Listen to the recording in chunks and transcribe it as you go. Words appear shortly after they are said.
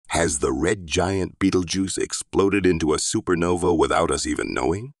Has the red giant Betelgeuse exploded into a supernova without us even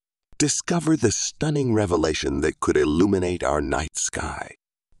knowing? Discover the stunning revelation that could illuminate our night sky.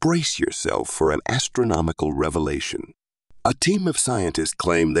 Brace yourself for an astronomical revelation. A team of scientists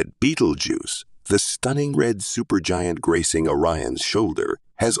claim that Betelgeuse, the stunning red supergiant gracing Orion's shoulder,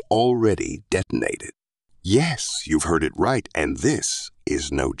 has already detonated. Yes, you've heard it right, and this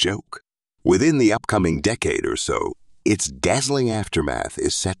is no joke. Within the upcoming decade or so, its dazzling aftermath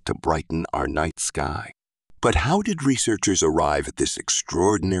is set to brighten our night sky. But how did researchers arrive at this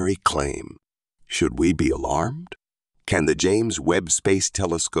extraordinary claim? Should we be alarmed? Can the James Webb Space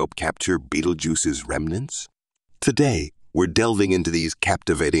Telescope capture Betelgeuse's remnants? Today, we're delving into these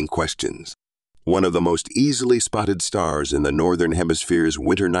captivating questions. One of the most easily spotted stars in the Northern Hemisphere's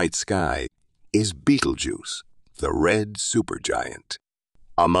winter night sky is Betelgeuse, the red supergiant.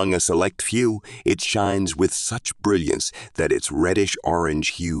 Among a select few, it shines with such brilliance that its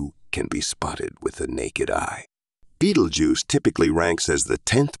reddish-orange hue can be spotted with the naked eye. Betelgeuse typically ranks as the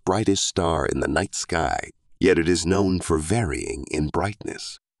 10th brightest star in the night sky, yet it is known for varying in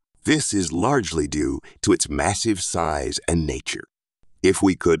brightness. This is largely due to its massive size and nature. If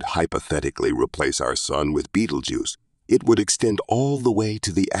we could hypothetically replace our sun with Betelgeuse, it would extend all the way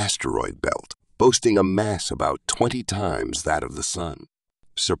to the asteroid belt, boasting a mass about 20 times that of the sun.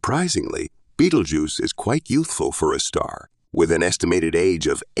 Surprisingly, Betelgeuse is quite youthful for a star, with an estimated age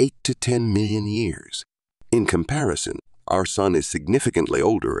of 8 to 10 million years. In comparison, our sun is significantly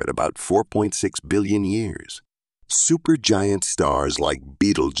older at about 4.6 billion years. Supergiant stars like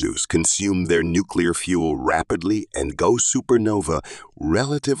Betelgeuse consume their nuclear fuel rapidly and go supernova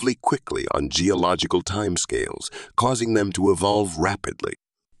relatively quickly on geological timescales, causing them to evolve rapidly.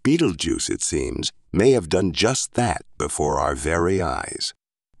 Betelgeuse, it seems, may have done just that before our very eyes.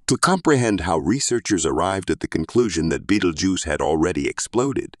 To comprehend how researchers arrived at the conclusion that Betelgeuse had already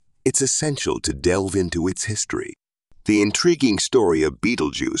exploded, it's essential to delve into its history. The intriguing story of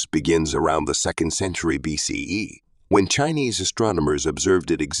Betelgeuse begins around the 2nd century BCE, when Chinese astronomers observed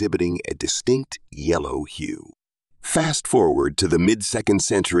it exhibiting a distinct yellow hue. Fast forward to the mid-2nd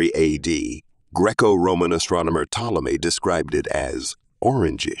century AD, Greco-Roman astronomer Ptolemy described it as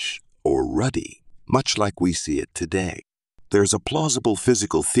orangish or ruddy, much like we see it today. There's a plausible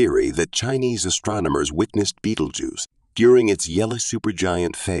physical theory that Chinese astronomers witnessed Betelgeuse during its yellow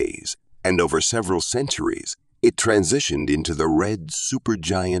supergiant phase, and over several centuries, it transitioned into the red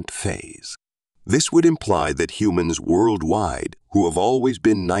supergiant phase. This would imply that humans worldwide, who have always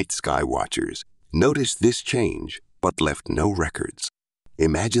been night sky watchers, noticed this change but left no records.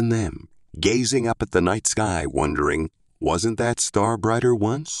 Imagine them, gazing up at the night sky wondering, wasn't that star brighter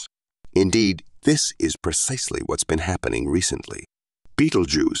once? Indeed, this is precisely what's been happening recently.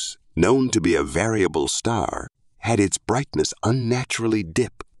 Betelgeuse, known to be a variable star, had its brightness unnaturally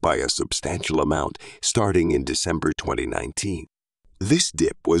dip by a substantial amount starting in December 2019. This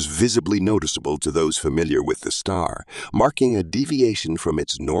dip was visibly noticeable to those familiar with the star, marking a deviation from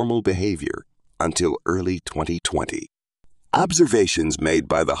its normal behavior until early 2020. Observations made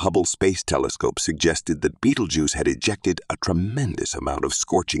by the Hubble Space Telescope suggested that Betelgeuse had ejected a tremendous amount of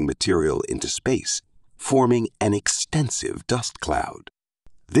scorching material into space, forming an extensive dust cloud.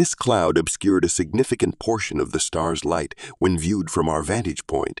 This cloud obscured a significant portion of the star's light when viewed from our vantage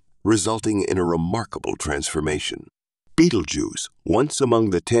point, resulting in a remarkable transformation. Betelgeuse, once among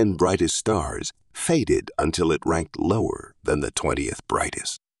the 10 brightest stars, faded until it ranked lower than the 20th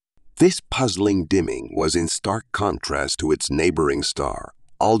brightest. This puzzling dimming was in stark contrast to its neighboring star,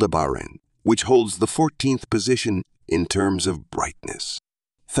 Aldebaran, which holds the 14th position in terms of brightness.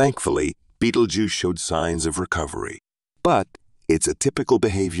 Thankfully, Betelgeuse showed signs of recovery, but its atypical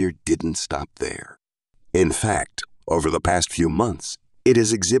behavior didn't stop there. In fact, over the past few months, it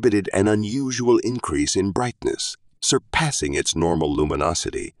has exhibited an unusual increase in brightness, surpassing its normal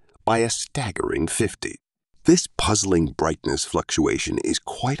luminosity by a staggering 50. This puzzling brightness fluctuation is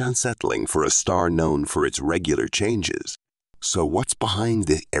quite unsettling for a star known for its regular changes. So what's behind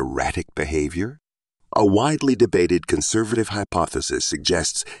the erratic behavior? A widely debated conservative hypothesis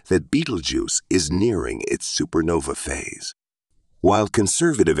suggests that Betelgeuse is nearing its supernova phase. While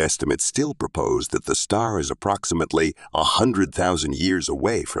conservative estimates still propose that the star is approximately 100,000 years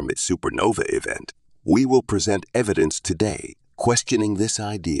away from its supernova event, we will present evidence today questioning this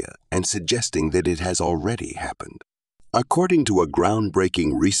idea and suggesting that it has already happened. According to a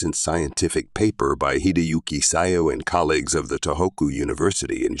groundbreaking recent scientific paper by Hideyuki Sayo and colleagues of the Tohoku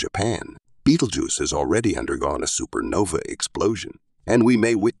University in Japan, Betelgeuse has already undergone a supernova explosion, and we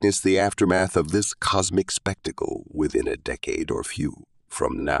may witness the aftermath of this cosmic spectacle within a decade or few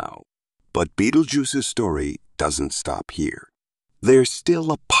from now. But Betelgeuse's story doesn't stop here. There's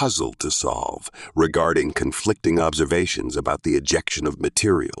still a puzzle to solve regarding conflicting observations about the ejection of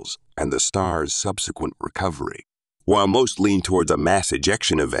materials and the star's subsequent recovery. While most lean towards a mass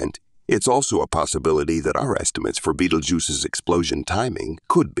ejection event, it's also a possibility that our estimates for Betelgeuse's explosion timing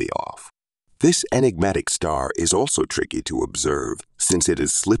could be off. This enigmatic star is also tricky to observe since it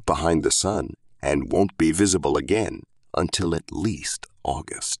has slipped behind the Sun and won't be visible again until at least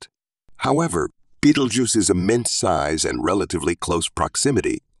August. However, Betelgeuse's immense size and relatively close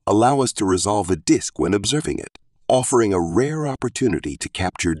proximity allow us to resolve a disk when observing it, offering a rare opportunity to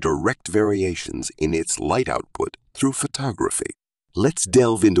capture direct variations in its light output through photography. Let's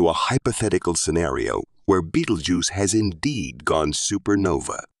delve into a hypothetical scenario where Betelgeuse has indeed gone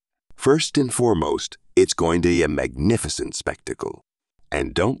supernova. First and foremost, it's going to be a magnificent spectacle.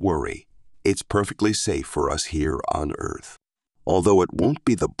 And don't worry, it's perfectly safe for us here on Earth. Although it won't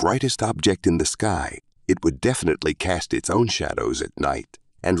be the brightest object in the sky, it would definitely cast its own shadows at night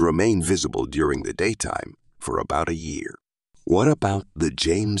and remain visible during the daytime for about a year. What about the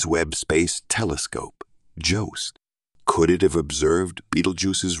James Webb Space Telescope, JOST? Could it have observed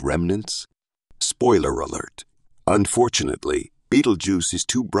Betelgeuse's remnants? Spoiler alert. Unfortunately, Betelgeuse is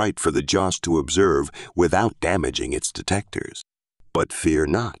too bright for the JOST to observe without damaging its detectors. But fear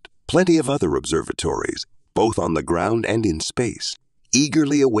not. Plenty of other observatories, both on the ground and in space,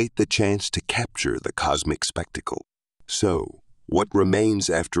 eagerly await the chance to capture the cosmic spectacle. So, what remains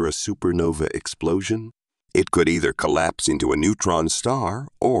after a supernova explosion? It could either collapse into a neutron star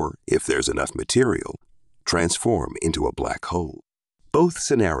or, if there's enough material, transform into a black hole. Both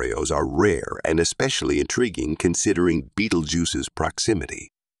scenarios are rare and especially intriguing considering Betelgeuse's proximity.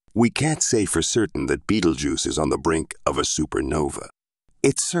 We can't say for certain that Betelgeuse is on the brink of a supernova.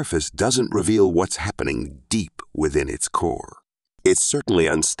 Its surface doesn't reveal what's happening deep within its core. It's certainly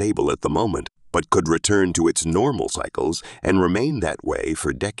unstable at the moment, but could return to its normal cycles and remain that way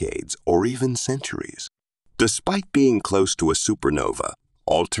for decades or even centuries. Despite being close to a supernova,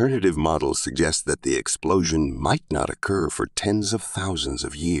 alternative models suggest that the explosion might not occur for tens of thousands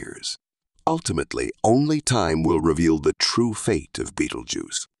of years. Ultimately, only time will reveal the true fate of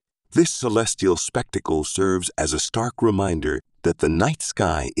Betelgeuse. This celestial spectacle serves as a stark reminder that the night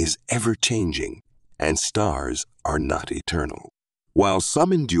sky is ever-changing and stars are not eternal. While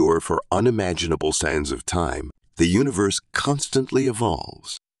some endure for unimaginable sands of time, the universe constantly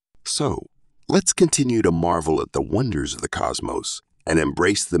evolves. So, let's continue to marvel at the wonders of the cosmos and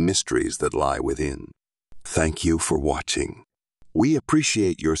embrace the mysteries that lie within. Thank you for watching. We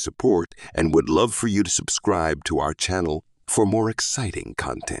appreciate your support and would love for you to subscribe to our channel for more exciting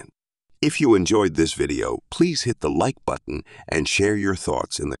content. If you enjoyed this video, please hit the like button and share your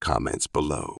thoughts in the comments below.